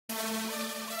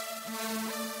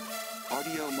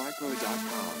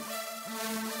AudioMicro.com.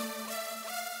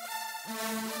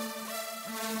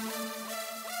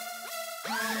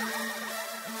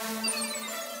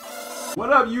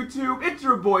 What up, YouTube? It's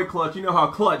your boy Clutch. You know how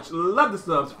Clutch love the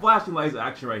subs, flashing lights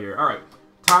action right here. Alright,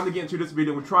 time to get into this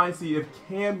video. We're trying to see if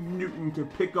Cam Newton can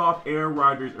pick off Aaron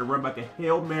Rodgers and run back a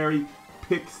Hail Mary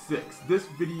pick 6. This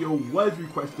video was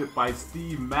requested by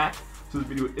Steve Mack, so this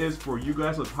video is for you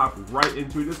guys. Let's hop right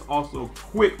into it. This also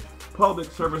quick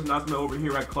public service announcement over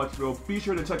here at Clutchville. Be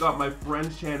sure to check out my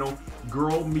friend's channel,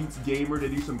 Girl Meets Gamer. They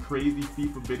do some crazy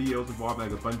FIFA videos involving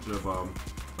like a bunch of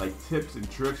like tips and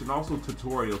tricks, and also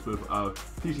tutorials with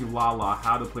teaching Lala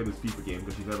how to play this FIFA game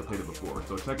because she's never played it before.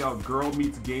 So check out Girl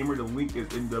Meets Gamer. The link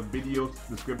is in the video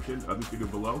description of this video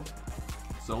below.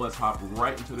 So let's hop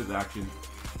right into this action.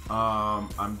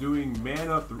 I'm doing man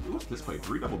up. What's this play?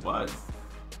 3 double buds.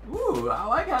 Ooh, I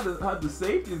like how the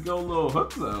safeties go a little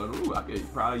hook zone. Ooh, I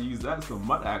could probably use that as some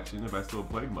mud action if I still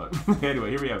play mud.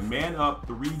 Anyway, here we have man up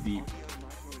 3 deep,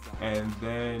 and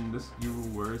then this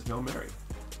where's Hail Mary?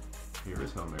 Here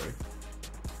is Hail Mary.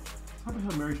 What type of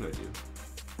Hail Mary should I do?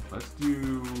 Let's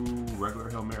do regular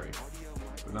Hail Mary.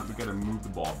 But now we gotta move the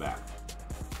ball back.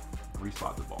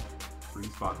 Respot the ball.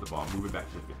 Respot the ball. Move it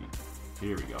back to 50.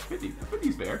 Here we go. 50.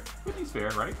 50's fair. 50's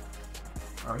fair, right?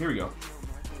 Alright, here we go.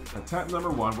 Attempt number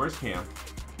 1. Where's Cam?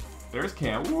 There's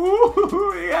Cam.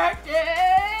 Woo! Yeah,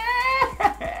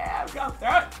 Cam! Go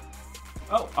through it.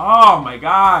 Oh my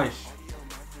gosh.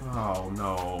 Oh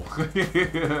no.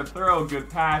 Throw good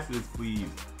passes, please.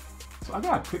 So I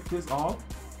gotta pick this off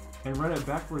and run it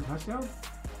back for a touchdown?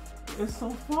 It's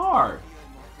so far.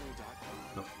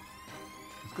 No.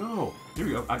 Let's go. Here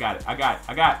we go. I got it. I got it.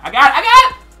 I got it. I got it. I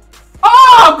got it!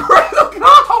 Oh,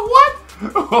 critical! What?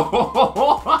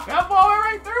 Oh, that ball went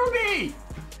right through me!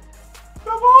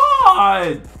 Come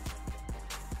on!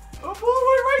 The ball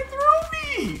went right through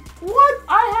me! What?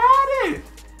 I had it!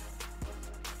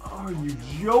 Are you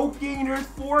joking? There's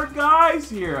 4 guys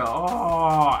here. Oh,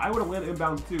 I would have landed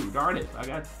inbounds too. Darn it. I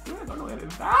got good. I would have landed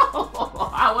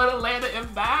inbounds. I would have landed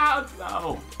inbounds.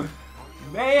 No.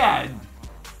 Man.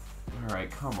 Alright,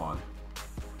 come on.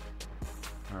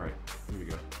 Alright, here we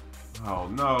go. Oh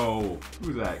no.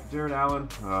 Who's that? Jared Allen?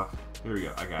 Here we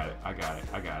go. I got it. I got it.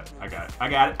 I got it. I got it. I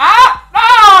got it.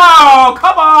 Ah! No!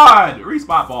 Come on!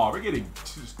 Respot ball. We're getting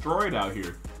destroyed out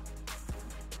here.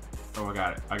 Oh, I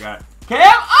got it. I got it.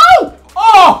 Cam! Oh!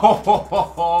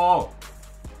 Oh!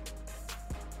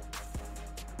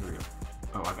 Here we go.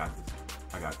 Oh, I got this.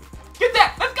 I got this. Get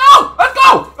that! Let's go! Let's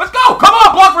go! Let's go! Come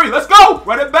on, block 3. Let's go!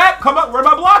 Run it back. Come on. Where are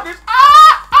my blockers?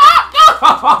 Ah! Ah! No!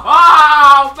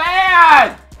 Oh,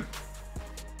 man!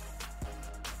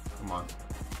 Come on.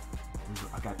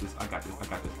 I got this. I got this. I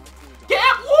got this.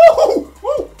 Cam! Woo!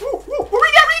 Woo! Woo! Woo!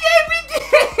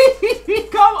 Regain!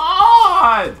 Come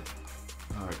on!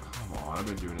 I've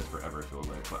been doing this forever, it feels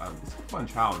like, but it's a fun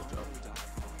challenge, though.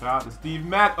 Shout out to Steve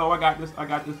Mack. Oh, I got this. I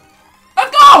got this. Let's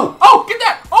go! Oh, get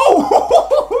that!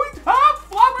 Oh, top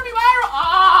block running lateral.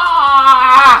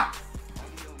 Ah!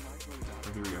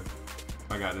 Oh, here we go.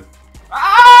 I got this.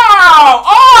 Ow!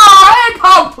 Oh,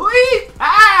 incomplete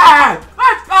pass!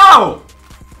 Let's go!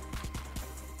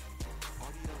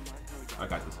 I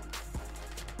got this.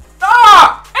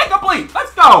 Ah! Incomplete!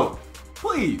 Let's go!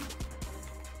 Please.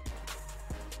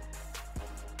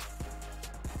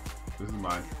 This is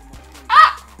mine.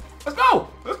 Ah! Let's go!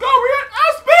 Let's go! We're at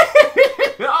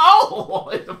spin! Oh!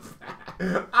 It's a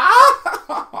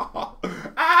ow!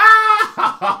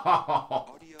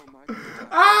 Ow!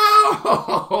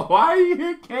 Ow! Why you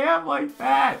hit Cam like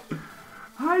that?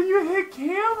 How you hit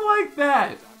Cam like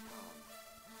that?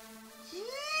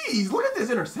 Jeez! Look at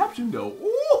this interception though.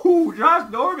 Ooh! Josh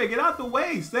Norman, get out the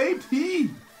way! Same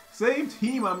team! Same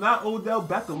team. I'm not Odell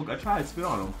Beckham. Look, I tried to spit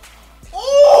on him.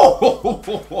 Oh!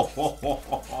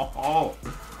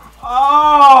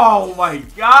 Oh my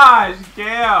gosh,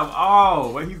 Cam!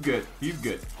 Oh, well, he's good. He's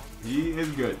good. He is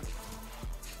good.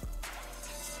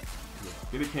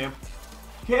 Get it, Cam.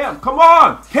 Cam, come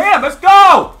on! Cam, let's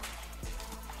go!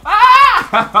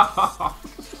 Ah!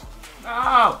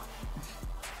 No!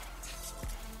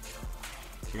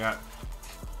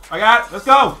 I got it. Let's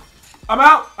go! I'm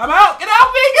out! I'm out! Get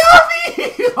off me! Get off me!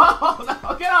 Oh no!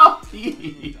 Get off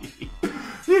me!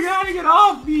 You gotta get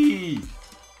off me!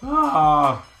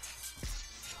 Oh.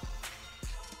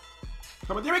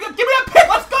 Come on, there we go. Give me that pick.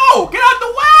 Let's go. Get out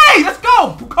the way. Let's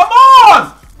go. Come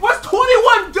on. What's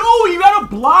 21 doing? You gotta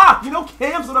block. You know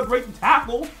Cam's gonna break the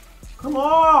tackle. Come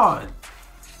on.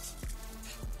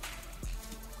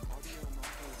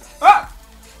 I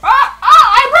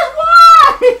pressed Y.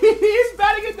 He's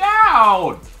batting it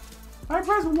down. I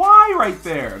pressed Y right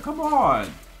there. Come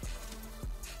on.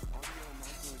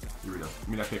 Here we go. Give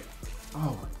me that pick.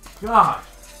 Oh my gosh.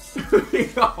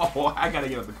 Oh, I gotta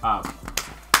give up the Cobb.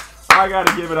 I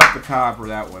gotta give it up the Cobb for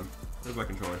that one. Where's my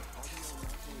controller?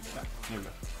 Yeah, here we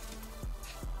go.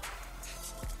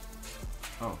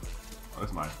 Oh,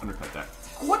 that's mine. Undercut that.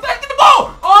 What the heck? Get the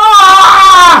ball!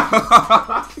 Oh!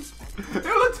 It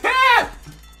was a tap!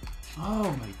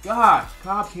 Oh my gosh.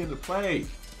 Cobb came to play.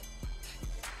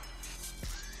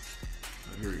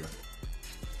 Oh, here we go.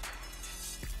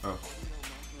 Oh.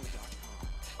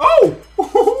 Oh!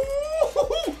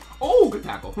 Oh, good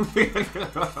tackle. Good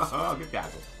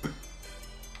tackle.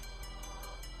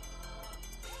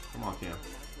 Come on, Cam.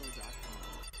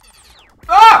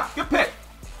 Ah! Good pick.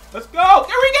 Let's go.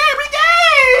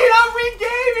 Regain! I'm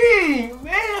regaining!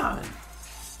 Man!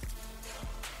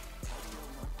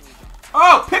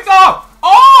 Oh, pick off!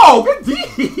 Oh, good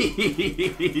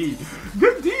D!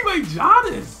 Good D by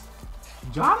Jonas.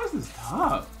 Jonas is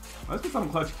tough. Let's get some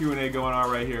clutch Q&A going on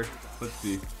right here. Let's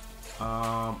see.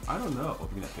 I don't know. Oh,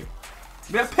 give me that pick.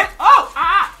 Give me that pick! Oh!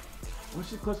 Ah! What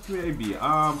should clutch Q&A be?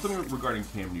 Something regarding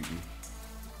Cam Newton.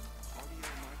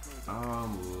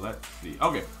 Let's see.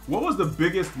 Okay, what was the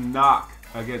biggest knock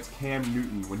against Cam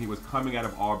Newton when he was coming out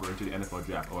of Auburn to the NFL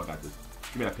draft? Oh, I got this.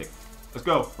 Give me that pick. Let's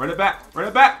go. Run it back. Run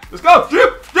it back. Let's go.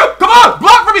 Juke! Juke! Come on!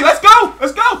 Block for me! Let's go!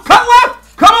 Let's go! Cut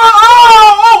left! Come on!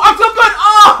 Oh! I'm so good!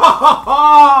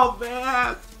 Oh,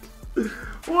 man!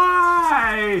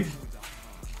 Why?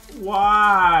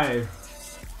 Why?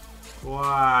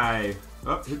 Why?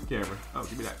 Oh, hit the camera. Oh,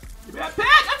 give me that. Give me that pick!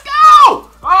 Let's go!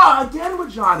 Oh, again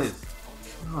with Jonas.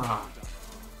 Oh.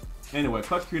 Anyway,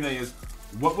 clutch Q&A is,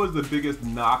 what was the biggest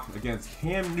knock against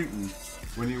Cam Newton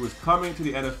when he was coming to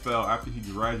the NFL after he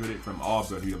graduated from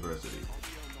Auburn University?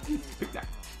 Pick that.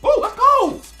 Oh, let's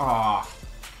go! Ah.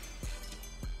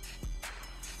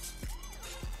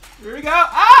 Here we go.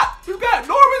 Ah! Who's got it?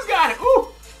 Norman's got it.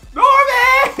 Ooh!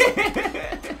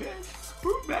 Norman!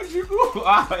 Ooh, back shoot. Ooh.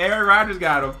 Ah, Aaron Rodgers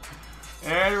got him.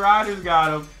 Aaron Rodgers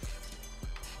got him.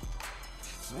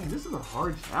 Man, this is a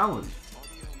hard challenge.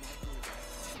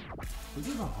 This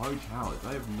is a hard challenge.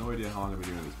 I have no idea how long I've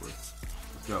been doing this for.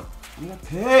 Let's go. Give me that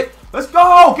pick. Let's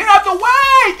go! Get out the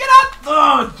way! Get out!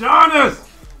 Oh, Jonas!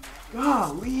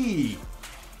 Golly.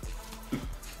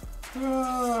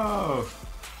 Oh.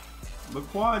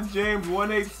 Laquan James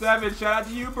 187. Shout out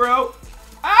to you, bro.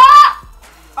 Ah!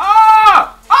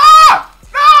 Ah! Ah!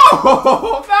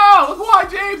 No! No! Laquan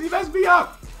James, you messed me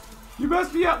up. You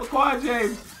messed me up, Laquan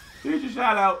James. Here's your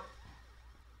shout out.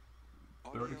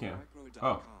 Throw it again.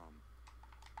 Oh.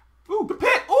 Ooh, good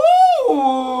pick.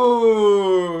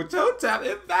 Ooh! Toe tap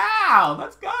inbound.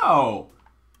 Let's go.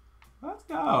 Let's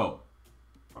go.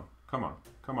 Oh, come on.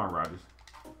 Come on, Rodgers.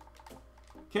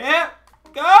 Can't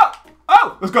go.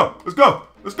 Oh! Let's go. Let's go.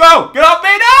 Let's go. Get off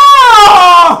me. No!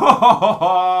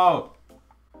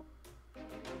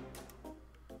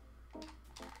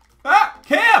 Ah,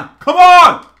 Cam. Come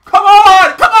on. Come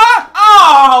on. Come on.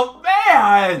 Oh,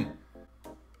 man.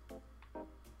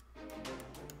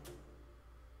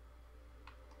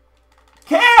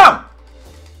 Cam!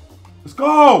 Let's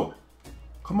go!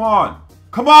 Come on!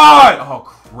 Come on! Oh,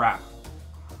 crap.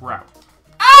 Crap.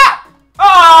 Ah!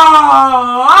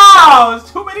 Oh!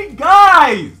 There's too many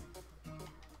guys!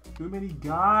 Too many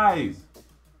guys.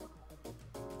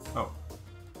 Oh.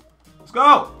 Let's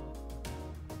go!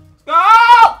 Let's go!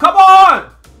 Come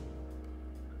on!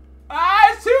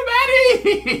 Ah, it's too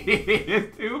many!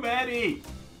 It's too many!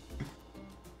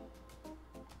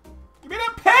 Give me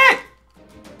that pick!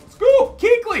 Scoop!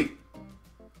 Keekley!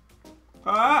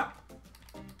 Ah!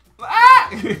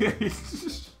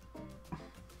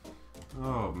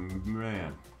 Oh,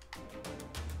 man.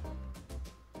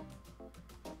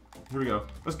 Here we go.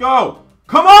 Let's go!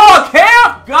 Come on,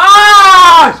 Cam!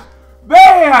 Gosh!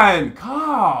 Man!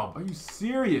 Cobb, are you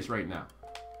serious right now?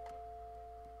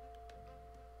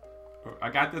 I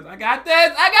got this. I got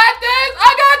this. I got this.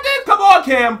 I got this. Come on,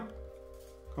 Cam.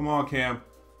 Come on, Cam.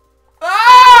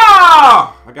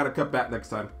 Ah! I gotta cut back next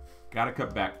time. Gotta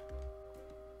cut back.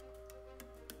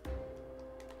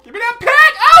 Give me that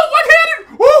pick! Oh, one-handed!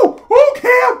 Ooh! Ooh,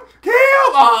 Cam!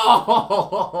 Cam!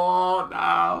 Oh,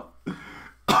 no.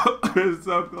 It's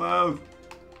so close.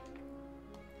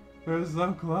 They're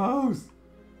so close.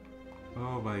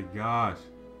 Oh, my gosh.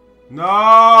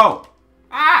 No!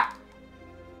 Ah!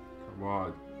 Come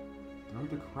on. Throw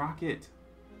the Crockett.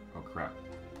 Oh, crap.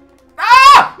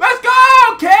 Ah! Let's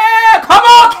go, Cam! Come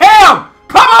on, Cam!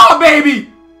 Come on,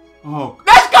 baby! Oh,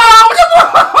 let's go!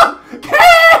 Cam!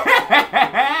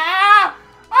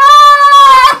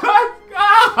 Ah! Let's go!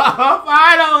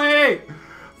 Finally!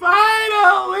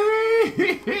 Finally!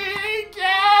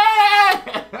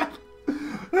 Cam!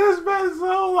 It's been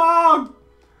so long!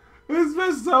 It's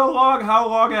been so long. How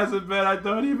long has it been? I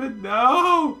don't even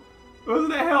know.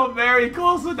 Wasn't a Hail Mary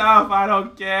close enough? I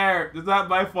don't care. It's not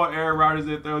my fault Aaron Rodgers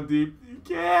didn't throw deep.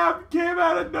 Came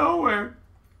out of nowhere.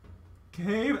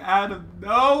 Came out of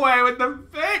nowhere with the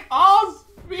fake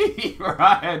all-speed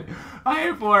run. I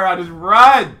ain't fooling around. Just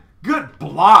run. Good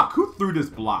block. Who threw this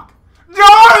block?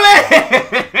 Norman!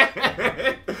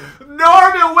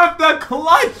 Norman with the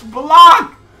clutch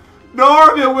block.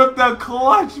 Norman with the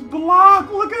clutch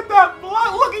block. Look at that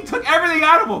block. Look, he took everything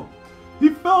out of him. He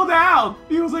fell down.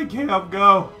 He was like, Cam,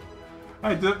 go.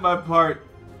 I did my part.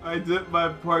 I did my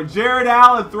part. Jared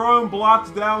Allen throwing blocks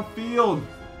downfield.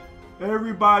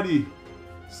 Everybody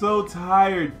so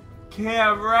tired.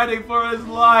 Cam running for his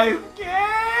life.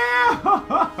 Cam!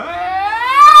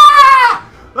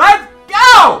 Let's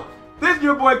go! This is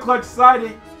your boy Clutch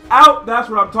signing out. That's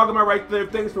what I'm talking about right there.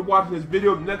 Thanks for watching this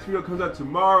video. The next video comes out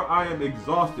tomorrow. I am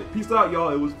exhausted. Peace out, y'all.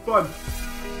 It was fun.